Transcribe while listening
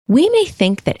We may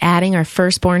think that adding our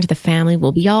firstborn to the family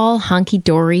will be all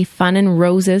hunky-dory, fun and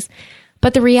roses,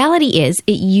 but the reality is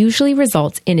it usually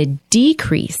results in a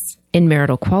decrease in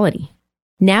marital quality.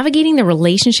 Navigating the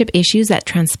relationship issues that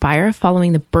transpire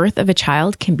following the birth of a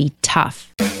child can be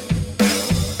tough.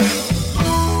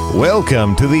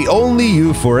 Welcome to the Only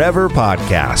You Forever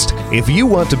podcast. If you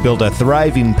want to build a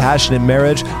thriving, passionate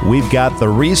marriage, we've got the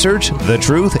research, the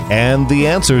truth, and the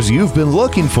answers you've been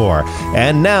looking for.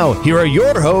 And now, here are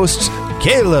your hosts,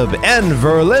 Caleb and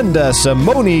Verlinda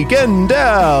Simone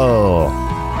Gendel.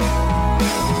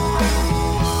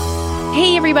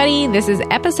 Hey everybody, this is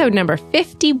episode number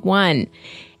 51,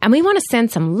 and we want to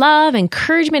send some love,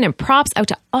 encouragement, and props out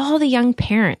to all the young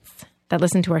parents that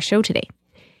listen to our show today.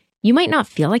 You might not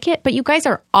feel like it, but you guys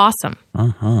are awesome.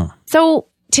 So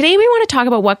today we want to talk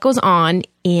about what goes on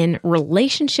in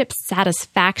relationship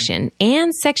satisfaction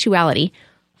and sexuality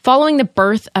following the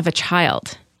birth of a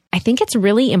child. I think it's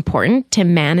really important to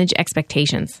manage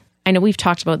expectations. I know we've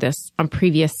talked about this on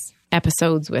previous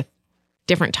episodes with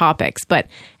different topics, but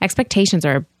expectations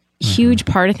are a huge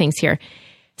part of things here.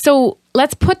 So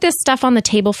let's put this stuff on the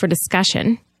table for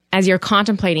discussion as you're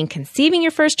contemplating conceiving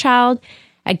your first child,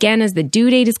 again, as the due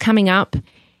date is coming up.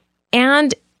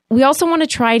 And we also want to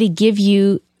try to give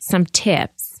you some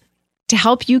tips to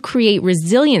help you create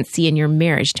resiliency in your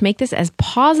marriage to make this as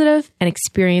positive an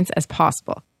experience as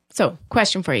possible. So,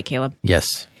 question for you, Caleb.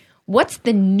 Yes. What's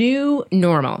the new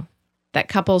normal that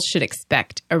couples should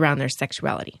expect around their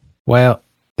sexuality? Well,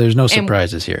 there's no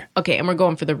surprises here. Okay, and we're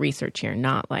going for the research here,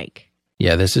 not like...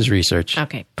 Yeah, this is research.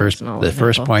 Okay. The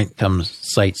first point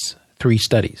cites 3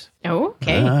 studies. Oh,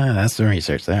 okay. That's the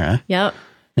research there, huh? Yep.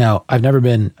 Now, I've never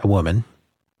been a woman.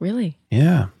 Really?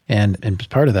 Yeah. And as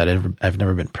part of that, I've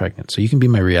never been pregnant. So you can be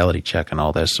my reality check on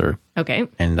all this. Okay.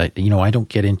 And I don't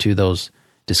get into those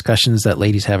discussions that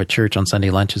ladies have at church on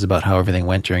Sunday lunches about how everything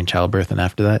went during childbirth and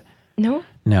after that. No?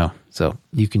 No. So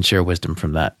you can share wisdom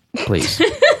from that, please.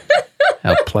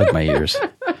 I'll plug my ears.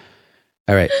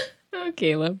 All right. Oh,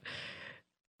 Caleb.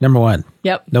 Number 1.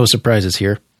 Yep. No surprises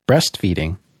here.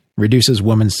 Breastfeeding reduces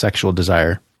women's sexual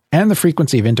desire and the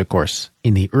frequency of intercourse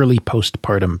in the early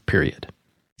postpartum period.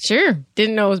 Sure.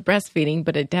 Didn't know it was breastfeeding,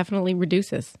 but it definitely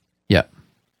reduces. Yeah.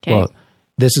 Okay. Well,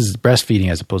 this is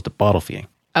breastfeeding as opposed to bottle feeding.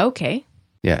 Okay.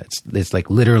 Yeah. It's like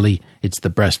literally, it's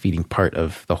the breastfeeding part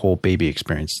of the whole baby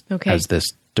experience has this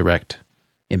direct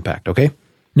impact. Okay.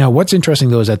 Now, what's interesting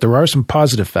though is that there are some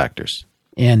positive factors.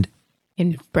 And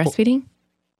in breastfeeding?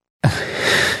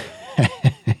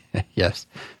 Yes,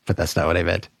 but that's not what I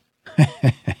meant.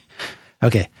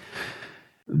 Okay.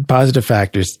 Positive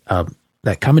factors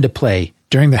that come into play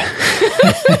during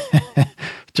the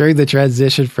during the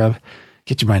transition from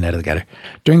get your mind out of the gutter.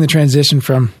 During the transition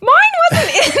from Mine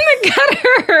wasn't in the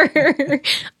gutter.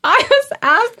 I was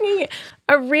asking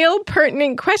a real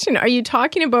pertinent question. Are you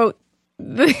talking about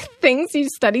the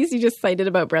studies you just cited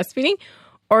about breastfeeding,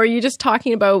 or are you just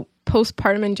talking about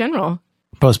postpartum in general?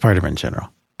 Postpartum in general.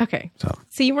 Okay.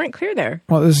 So you weren't clear there.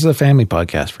 Well, this is a family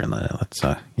podcast, friend. Let's,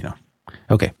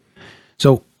 Okay.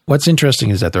 So what's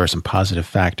interesting is that there are some positive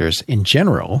factors in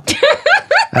general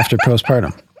after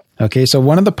postpartum. Okay. So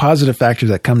one of the positive factors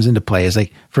that comes into play is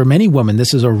like for many women,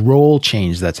 this is a role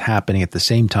change that's happening at the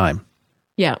same time.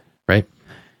 Yeah. Right.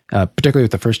 Particularly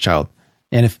with the first child.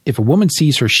 And if a woman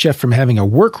sees her shift from having a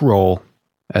work role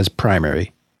as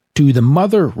primary to the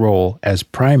mother role as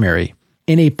primary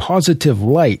in a positive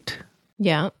light,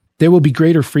 there will be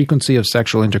greater frequency of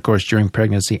sexual intercourse during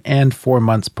pregnancy and 4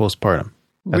 months postpartum.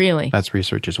 Really? That's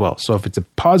research as well. So if it's a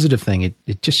positive thing,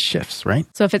 it just shifts, right?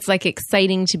 So if it's like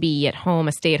exciting to be at home,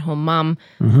 a stay-at-home mom,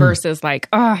 versus like,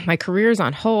 oh, my career's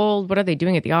on hold. What are they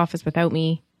doing at the office without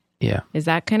me? Yeah. Is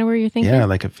that kind of where you're thinking? Yeah,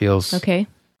 like it feels... Okay.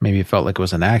 Maybe it felt like it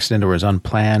was an accident or was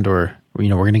unplanned or, we're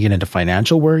going to get into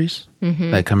financial worries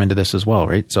that come into this as well,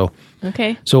 right? So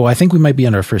I think we might be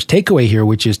on our first takeaway here,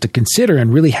 which is to consider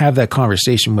and really have that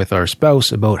conversation with our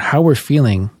spouse about how we're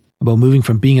feeling about moving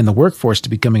from being in the workforce to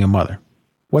becoming a mother.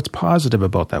 What's positive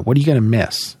about that? What are you going to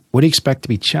miss? What do you expect to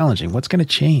be challenging? What's going to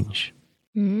change?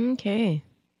 Okay.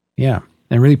 Yeah.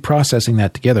 And really processing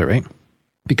that together, right?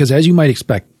 Because as you might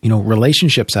expect,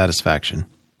 relationship satisfaction,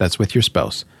 that's with your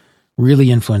spouse,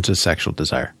 really influences sexual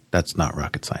desire. That's not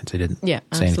rocket science. I didn't say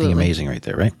anything amazing right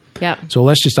there, right? Yeah. So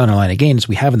let's just underline again, as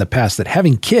we have in the past, that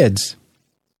having kids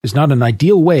is not an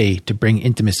ideal way to bring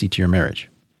intimacy to your marriage.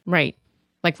 Right.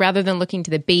 Like rather than looking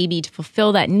to the baby to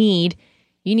fulfill that need,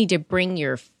 you need to bring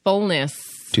your fullness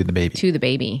to the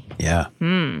baby. Yeah.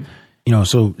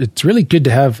 So it's really good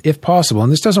to have, if possible,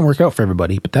 and this doesn't work out for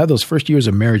everybody, but to have those first years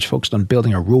of marriage focused on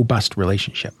building a robust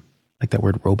relationship. Like that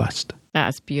word robust.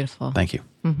 That's beautiful. Thank you.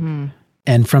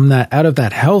 And from that, out of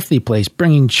that healthy place,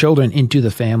 bringing children into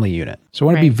the family unit. So I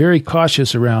want to be very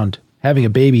cautious around having a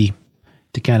baby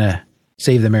to kind of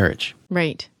save the marriage.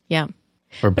 Right. Yeah.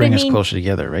 Or bring us closer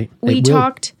together, right? We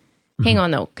talked, hang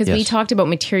on though, because we talked about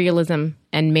materialism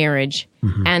and marriage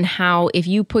and how if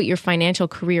you put your financial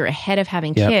career ahead of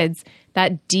having kids,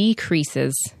 that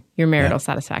decreases your marital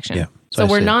satisfaction. Yeah. So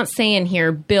we're not saying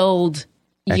here build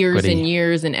years and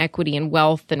years and equity and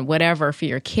wealth and whatever for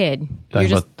your kid. You're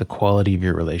just about the quality of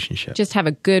your relationship. Just have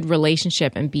a good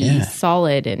relationship and be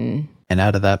solid and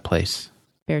out of that place,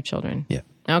 bear children. Yeah.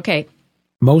 Okay.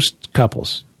 Most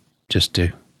couples, just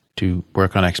to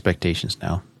work on expectations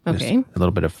now. Okay. There's a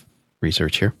little bit of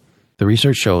research here. The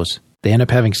research shows they end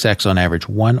up having sex on average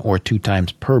 1 or 2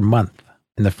 times per month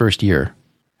in the first year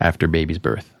after baby's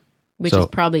birth. Which is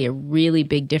probably a really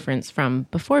big difference from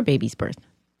before baby's birth.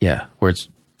 Yeah, where it's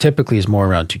typically is more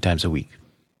around 2 times a week.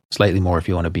 Slightly more if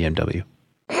you own a BMW.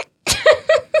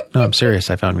 No, I'm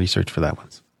serious. I found research for that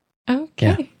once. Okay.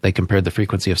 Yeah, they compared the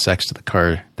frequency of sex to the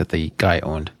car that the guy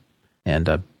owned. And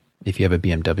if you have a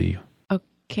BMW.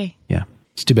 Okay. Yeah.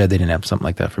 It's too bad they didn't have something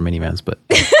like that for minivans, but...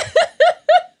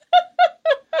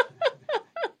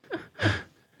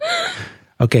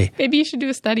 Okay. Maybe you should do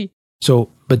a study.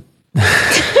 So, but...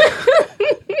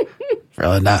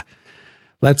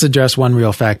 Let's address one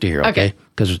real factor here, okay?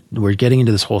 Because we're getting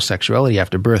into this whole sexuality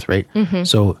after birth, right?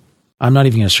 So I'm not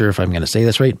even sure if I'm going to say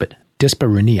this right, but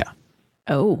dyspareunia.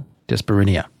 Oh.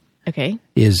 Dyspareunia. Okay.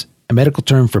 Is a medical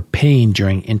term for pain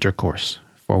during intercourse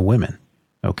for women,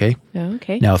 okay?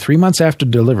 Okay. Now, 3 months after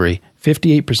delivery,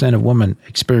 58% of women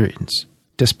experience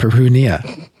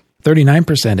dyspareunia.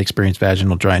 39% experience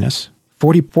vaginal dryness.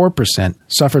 44%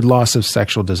 suffered loss of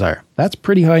sexual desire. That's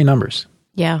pretty high numbers.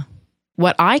 Yeah.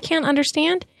 What I can't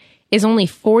understand is only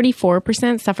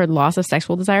 44% suffered loss of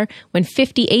sexual desire when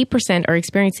 58% are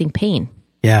experiencing pain.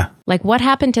 Yeah. Like what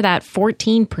happened to that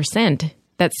 14%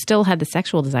 that still had the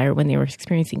sexual desire when they were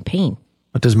experiencing pain?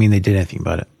 That doesn't mean they did anything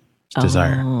about it. It's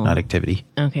desire, not activity.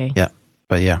 Okay. Yeah.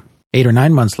 But yeah, 8 or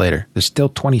 9 months later, there's still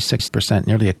 26%,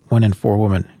 nearly 1 in 4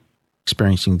 women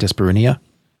experiencing dyspareunia,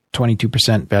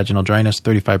 22% vaginal dryness,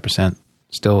 35%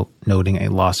 still noting a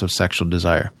loss of sexual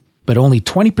desire. But only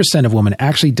 20% of women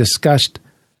actually discussed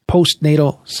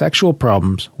postnatal sexual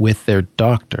problems with their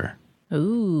doctor.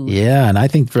 Ooh. Yeah, and I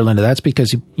think, for Linda, that's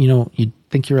because, you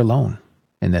think you're alone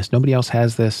in this. Nobody else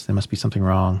has this. There must be something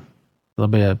wrong. A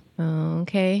little bit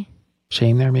of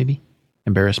shame there, maybe.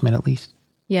 Embarrassment, at least.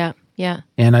 Yeah, yeah.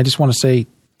 And I just want to say,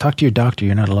 talk to your doctor.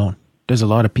 You're not alone. There's a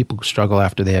lot of people who struggle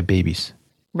after they have babies.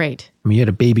 Right. I mean, you had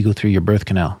a baby go through your birth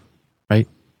canal, right?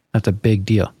 That's a big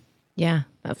deal. Yeah,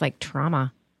 that's like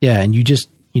trauma. Yeah, and you just,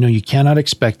 you cannot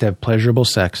expect to have pleasurable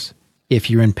sex if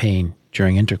you're in pain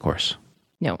during intercourse.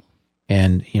 No.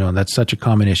 And, that's such a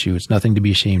common issue. It's nothing to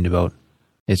be ashamed about.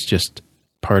 It's just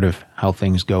part of how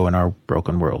things go in our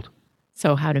broken world.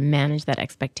 So how to manage that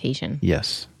expectation.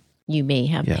 Yes. You may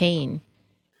have pain.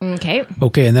 Okay.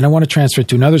 Okay, and then I want to transfer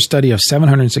to another study of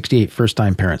 768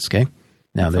 first-time parents, okay?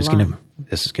 Now, this is going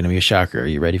to be a shocker. Are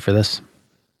you ready for this?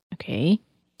 Okay.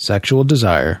 Sexual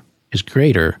desire is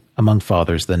greater among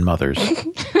fathers than mothers.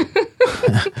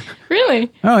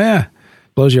 Really? Oh, yeah.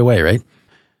 Blows you away, right?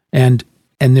 And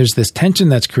there's this tension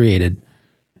that's created,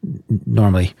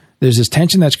 normally, there's this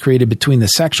tension that's created between the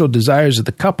sexual desires of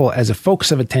the couple as a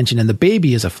focus of attention and the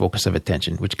baby as a focus of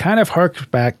attention, which kind of harks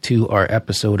back to our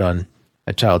episode on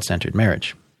a child-centered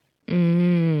marriage.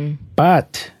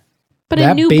 But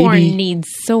a newborn needs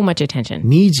so much attention.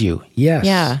 Needs you, yes.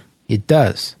 Yeah. It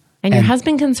does. And your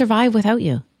husband can survive without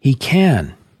you. He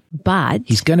can. But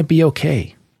he's going to be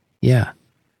okay. Yeah.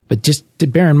 But just to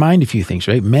bear in mind a few things,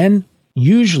 right? Men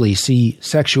usually see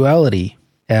sexuality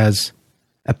as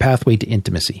a pathway to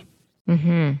intimacy.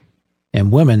 Mm-hmm.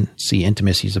 And women see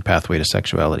intimacy as a pathway to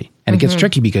sexuality. And it gets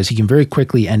tricky because he can very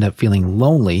quickly end up feeling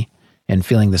lonely and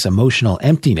feeling this emotional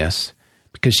emptiness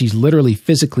because she's literally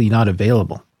physically not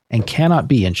available and cannot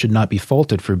be and should not be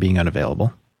faulted for being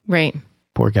unavailable. Right.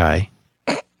 Poor guy.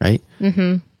 Right?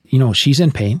 Mm-hmm. She's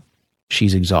in pain.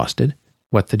 She's exhausted.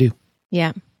 What to do?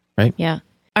 Yeah. Right? Yeah.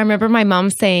 I remember my mom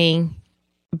saying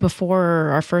before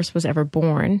our first was ever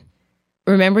born,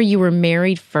 remember you were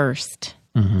married first.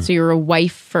 Mm-hmm. So you were a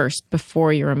wife first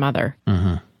before you were a mother.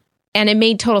 Mm-hmm. And it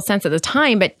made total sense at the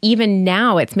time, but even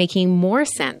now it's making more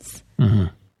sense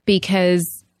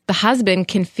because the husband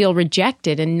can feel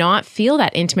rejected and not feel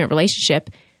that intimate relationship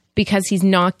because he's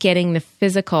not getting the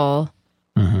physical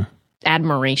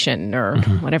admiration or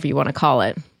whatever you want to call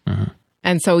it.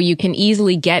 And so you can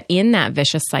easily get in that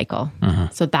vicious cycle.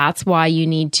 So that's why you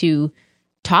need to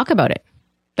talk about it,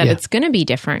 that it's going to be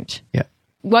different. Yeah.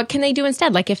 what can they do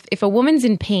instead? Like if a woman's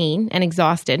in pain and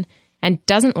exhausted and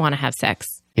doesn't want to have sex.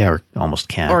 Yeah, or almost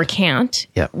can't. Or can't.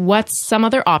 Yeah. What's some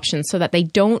other options so that they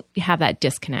don't have that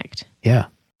disconnect? Yeah,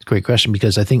 it's a great question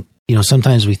because I think,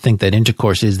 sometimes we think that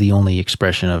intercourse is the only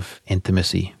expression of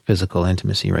intimacy, physical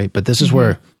intimacy, right? But this is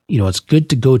where, it's good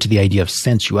to go to the idea of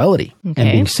sensuality and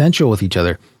being sensual with each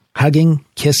other. Hugging,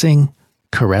 kissing,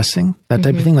 caressing, that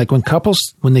type of thing. Like when couples,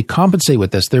 when they compensate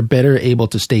with this, they're better able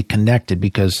to stay connected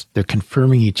because they're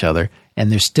confirming each other and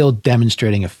they're still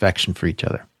demonstrating affection for each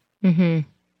other. And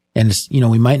it's,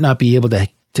 we might not be able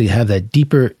to have that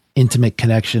deeper, intimate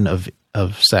connection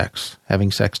of sex,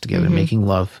 having sex together, making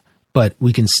love, but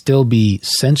we can still be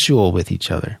sensual with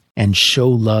each other and show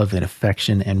love and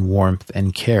affection and warmth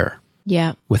and care.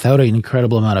 Yeah. Without an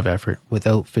incredible amount of effort,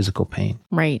 without physical pain.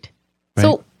 Right?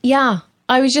 So, yeah,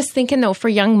 I was just thinking though, for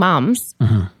young moms,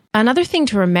 another thing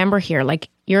to remember here, like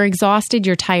you're exhausted,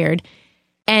 you're tired,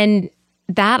 and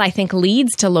that I think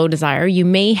leads to low desire. You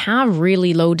may have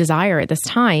really low desire at this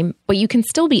time, but you can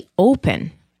still be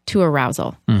open to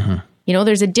arousal.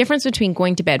 There's a difference between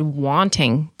going to bed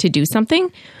wanting to do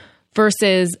something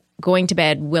versus going to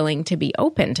bed willing to be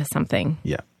open to something.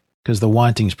 Yeah, because the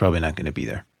wanting is probably not going to be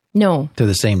there. No. To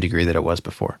the same degree that it was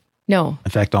before. No.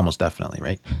 In fact, almost definitely,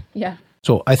 right? Yeah.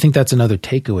 So I think that's another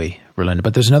takeaway, Verlinda.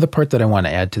 But there's another part that I want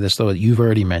to add to this, though, that you've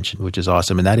already mentioned, which is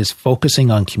awesome, and that is focusing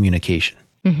on communication,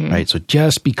 right? So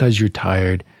just because you're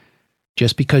tired,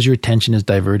 just because your attention is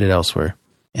diverted elsewhere,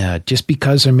 just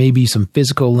because there may be some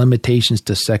physical limitations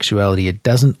to sexuality, it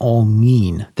doesn't all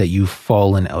mean that you've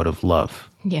fallen out of love.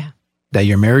 Yeah. That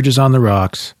your marriage is on the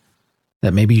rocks,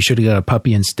 that maybe you should have got a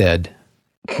puppy instead.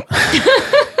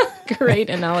 Great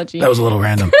analogy. That was a little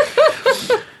random.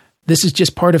 This is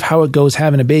just part of how it goes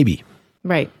having a baby.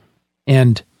 Right.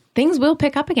 And things will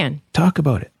pick up again. Talk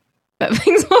about it. But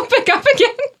things will pick up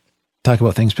again. Talk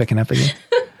about things picking up again.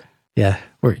 Yeah.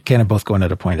 We're kind of both going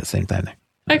at a point at the same time there.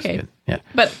 That's okay. Good. Yeah.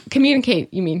 But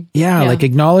communicate, you mean? Yeah. Like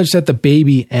acknowledge that the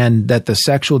baby and that the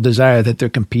sexual desire, that they're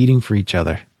competing for each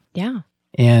other. Yeah.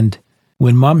 And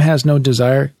when mom has no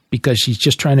desire because she's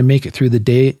just trying to make it through the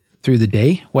day,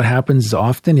 what happens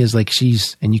often is like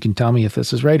and you can tell me if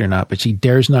this is right or not, but she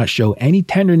dares not show any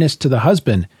tenderness to the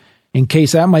husband in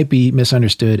case that might be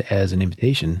misunderstood as an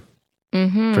invitation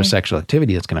for sexual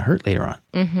activity that's going to hurt later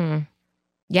on.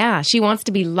 Yeah. She wants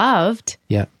to be loved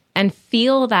and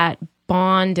feel that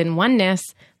bond and oneness,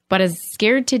 but is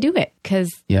scared to do it because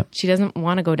she doesn't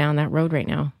want to go down that road right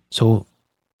now. So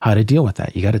how to deal with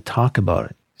that? You got to talk about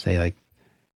it. Say like,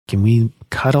 can we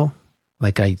cuddle?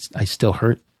 Like I still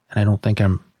hurt. And I don't think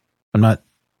I'm not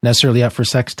necessarily up for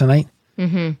sex tonight,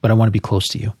 but I want to be close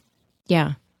to you.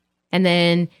 Yeah. And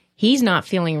then he's not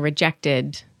feeling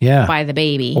rejected by the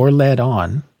baby. Or led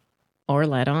on.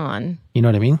 You know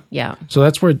what I mean? Yeah. So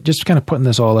that's where just kind of putting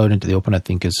this all out into the open, I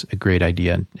think is a great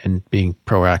idea and being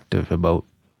proactive about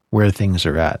where things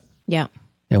are at. Yeah.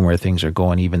 And where things are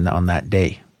going even on that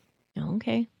day.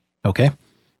 Okay. Okay.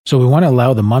 So we want to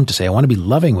allow the mom to say, I want to be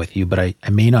loving with you, but I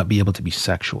may not be able to be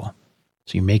sexual.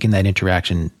 So you're making that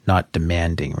interaction not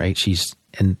demanding, right?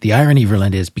 And the irony,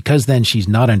 Verlinda, is because then she's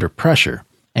not under pressure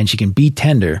and she can be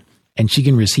tender and she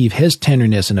can receive his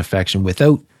tenderness and affection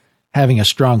without having a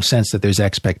strong sense that there's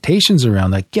expectations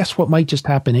around that. Guess what might just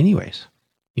happen anyways?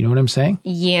 You know what I'm saying?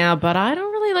 Yeah, but I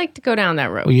don't really like to go down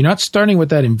that road. Well, you're not starting with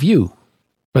that in view,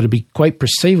 but it'd be quite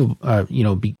perceivable,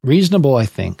 be reasonable, I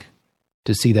think,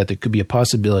 to see that there could be a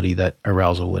possibility that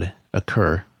arousal would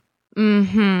occur.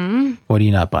 What are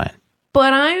you not buying?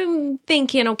 But I'm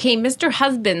thinking, okay, Mr.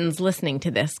 Husband's listening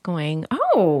to this going,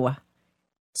 oh,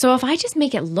 so if I just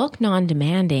make it look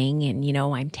non-demanding and,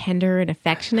 I'm tender and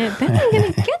affectionate, then I'm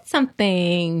going to get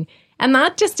something. And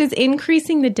that just is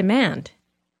increasing the demand.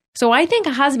 So I think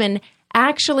a husband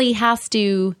actually has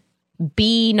to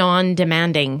be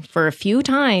non-demanding for a few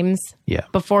times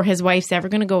before his wife's ever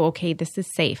going to go, okay, this is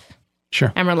safe.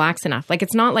 Sure. And relax enough. Like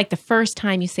it's not like the first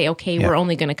time you say, okay, we're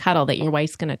only going to cuddle that your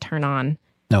wife's going to turn on.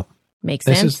 No. Makes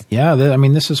sense.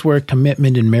 This is where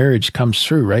commitment in marriage comes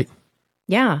through, right?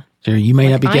 Yeah. So you may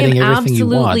not be getting everything you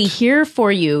want. I'm absolutely here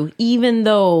for you, even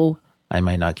though I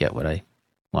might not get what I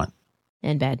want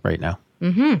in bed right now.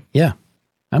 Yeah,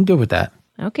 I'm good with that.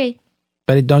 Okay.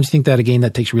 But don't you think that, again,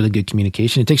 that takes really good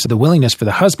communication? It takes the willingness for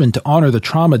the husband to honor the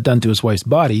trauma done to his wife's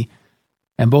body,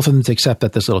 and both of them to accept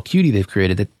that this little cutie they've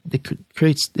created,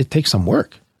 it takes some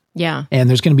work. Yeah. And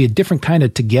there's going to be a different kind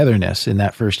of togetherness in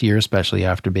that first year, especially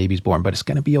after baby's born, but it's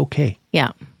going to be okay.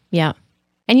 Yeah. Yeah.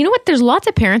 And you know what? There's lots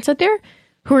of parents out there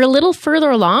who are a little further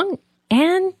along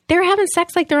and they're having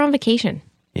sex like they're on vacation.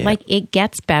 Yeah. Like it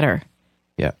gets better.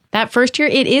 Yeah. That first year,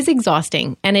 it is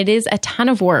exhausting and it is a ton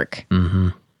of work.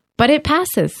 but it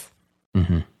passes.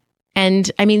 Mm-hmm.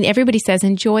 And I mean, everybody says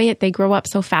enjoy it. They grow up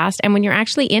so fast. And when you're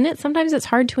actually in it, sometimes it's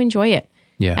hard to enjoy it.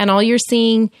 Yeah. And all you're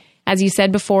seeing, as you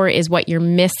said before, is what you're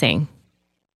missing,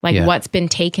 like what's been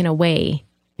taken away.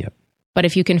 Yep. But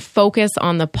if you can focus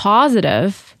on the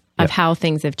positive of how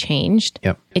things have changed,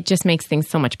 it just makes things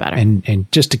so much better.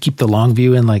 And just to keep the long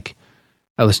view in, like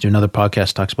I listened to another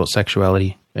podcast talks about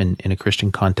sexuality in a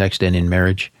Christian context and in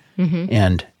marriage. Mm-hmm.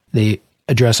 And they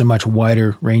address a much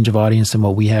wider range of audience than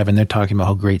what we have. And they're talking about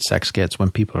how great sex gets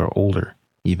when people are older,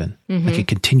 even. Mm-hmm. Like it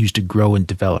continues to grow and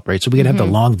develop, right? So we got to have the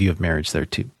long view of marriage there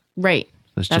too. Right.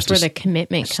 So that's where the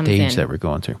commitment comes in. Stage that we're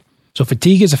going through. So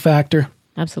fatigue is a factor.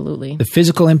 Absolutely. The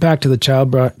physical impact of the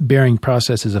childbearing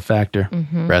process is a factor.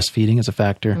 Mm-hmm. Breastfeeding is a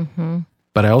factor. Mm-hmm.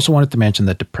 But I also wanted to mention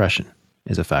that depression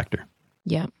is a factor.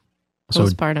 Yeah.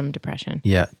 Postpartum depression.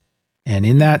 Yeah. And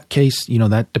in that case,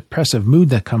 that depressive mood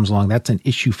that comes along, that's an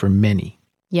issue for many.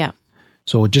 Yeah.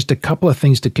 So just a couple of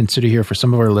things to consider here for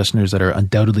some of our listeners that are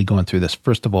undoubtedly going through this.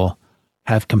 First of all,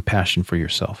 have compassion for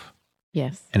yourself.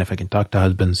 Yes. And if I can talk to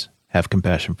husbands, have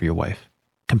compassion for your wife.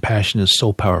 Compassion is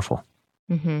so powerful.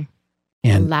 Mm-hmm.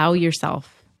 And allow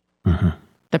yourself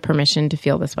the permission to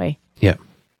feel this way. Yeah.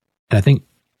 And I think,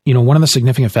 one of the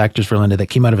significant factors for Linda that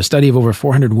came out of a study of over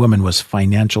 400 women was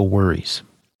financial worries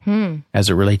as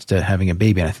it relates to having a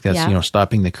baby. And I think that's,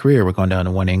 stopping the career. We're going down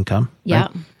to one income. Yeah.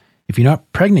 Right? If you're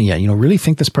not pregnant yet, really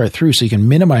think this part through so you can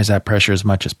minimize that pressure as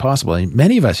much as possible. And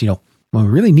many of us, when we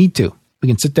really need to, we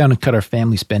can sit down and cut our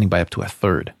family spending by up to a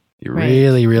third. You're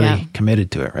really, really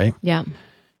committed to it, right? Yeah.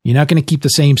 You're not going to keep the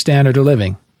same standard of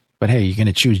living, but hey, you're going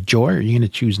to choose joy or you're going to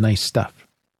choose nice stuff.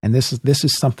 And this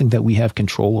is something that we have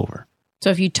control over. So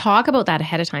if you talk about that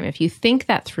ahead of time, if you think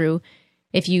that through,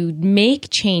 if you make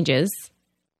changes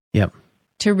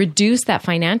to reduce that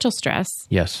financial stress,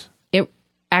 it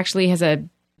actually has a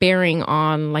bearing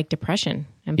on like depression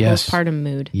and postpartum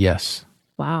mood. Yes.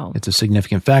 Wow. It's a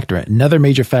significant factor. Another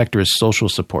major factor is social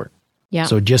support. Yeah.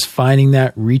 So just finding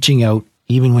that, reaching out,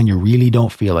 even when you really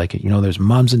don't feel like it. There's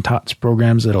moms and tots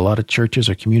programs at a lot of churches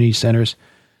or community centers.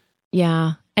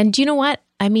 Yeah. And do you know what?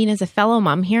 I mean, as a fellow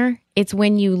mom here, it's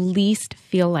when you least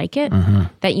feel like it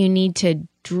that you need to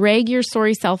drag your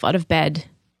sorry self out of bed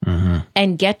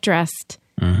and get dressed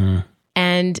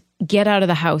and get out of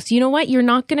the house. You know what? You're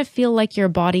not going to feel like your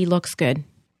body looks good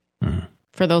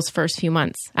for those first few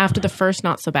months. After the first,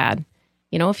 not so bad.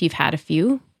 If you've had a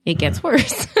few, it gets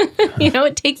worse.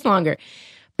 It takes longer.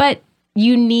 But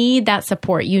you need that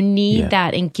support. You need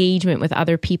that engagement with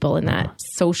other people in that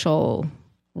social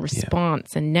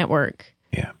response and network.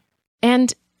 Yeah.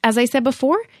 And as I said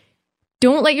before,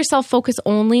 don't let yourself focus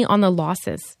only on the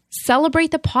losses.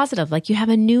 Celebrate the positive. Like you have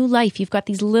a new life. You've got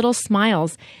these little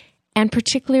smiles, and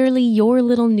particularly your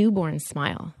little newborn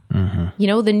smile.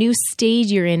 The new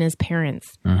stage you're in as parents,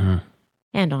 and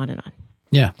on and on.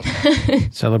 Yeah.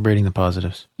 Celebrating the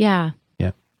positives. Yeah.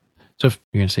 Yeah. So if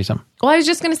you're going to say something? Well, I was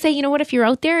just going to say, you know what? If you're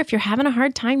out there, if you're having a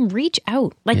hard time, reach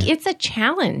out. Like it's a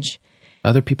challenge.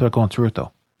 Other people are going through it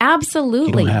though.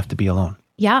 Absolutely. You don't have to be alone.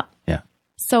 Yeah. Yeah.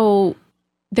 So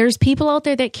there's people out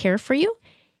there that care for you,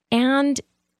 and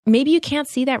maybe you can't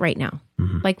see that right now.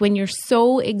 Like when you're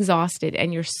so exhausted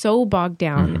and you're so bogged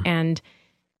down and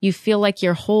you feel like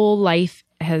your whole life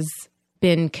has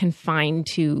been confined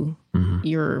to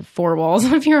your four walls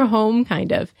of your home,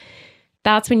 kind of.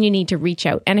 That's when you need to reach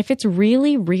out. And if it's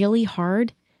really, really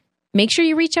hard, make sure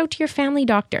you reach out to your family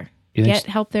doctor. Get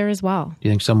help there as well. Do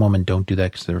you think some women don't do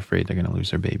that because they're afraid they're going to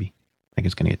lose their baby? I think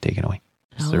it's going to get taken away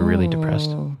because they're really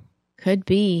depressed. Could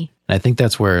be. And I think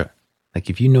that's where, like,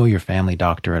 if you know your family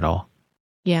doctor at all,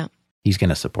 he's going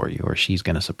to support you or she's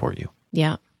going to support you.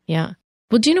 Yeah. Yeah.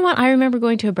 Well, do you know what? I remember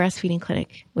going to a breastfeeding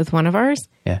clinic with one of ours.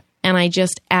 Yeah. And I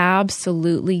just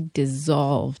absolutely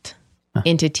dissolved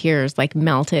into tears, like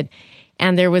melted.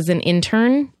 And there was an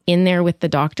intern in there with the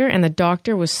doctor, and the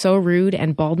doctor was so rude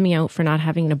and bawled me out for not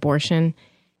having an abortion.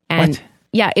 And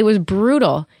yeah, it was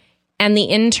brutal. And the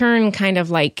intern kind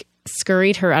of like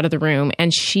scurried her out of the room,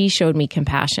 and she showed me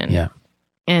compassion. Yeah.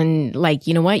 And like,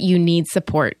 you know what? You need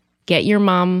support. Get your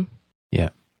mom. Yeah.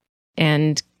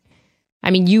 And I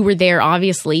mean, you were there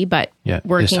obviously, but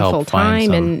working full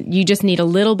time, and you just need a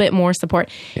little bit more support.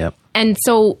 Yep. And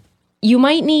so you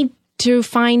might need to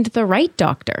find the right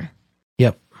doctor.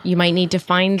 Yep. You might need to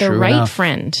find the right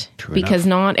friend because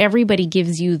not everybody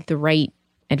gives you the right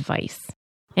advice.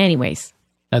 Anyways.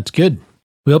 That's good.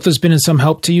 We hope this has been some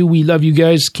help to you. We love you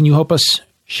guys. Can you help us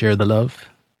share the love?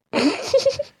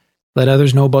 Let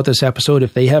others know about this episode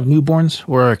if they have newborns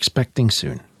or are expecting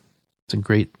soon. It's a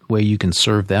great way you can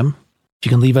serve them. If you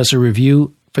can leave us a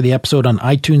review, for the episode on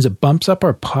iTunes, it bumps up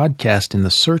our podcast in the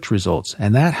search results,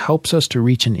 and that helps us to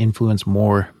reach and influence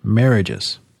more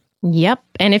marriages. Yep.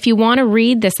 And if you want to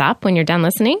read this up when you're done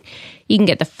listening, you can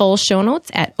get the full show notes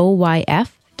at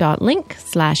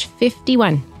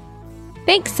oyf.link/51.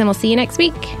 Thanks, and we'll see you next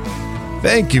week.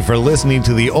 Thank you for listening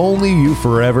to the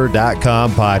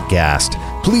onlyyouforever.com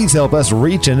podcast. Please help us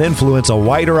reach and influence a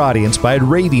wider audience by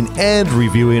rating and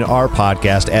reviewing our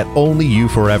podcast at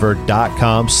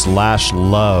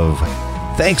onlyyouforever.com/love.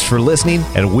 Thanks for listening,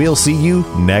 and we'll see you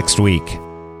next week.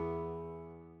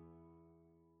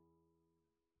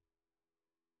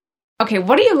 Okay,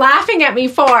 what are you laughing at me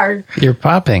for? You're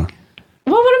popping.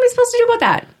 Well, what am I supposed to do about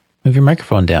that? Move your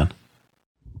microphone down.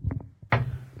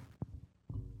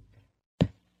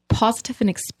 Positive and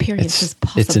experience is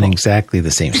possible. It's in exactly the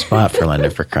same spot for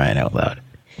Linda, for crying out loud.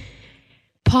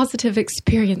 Positive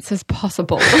experience is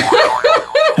possible.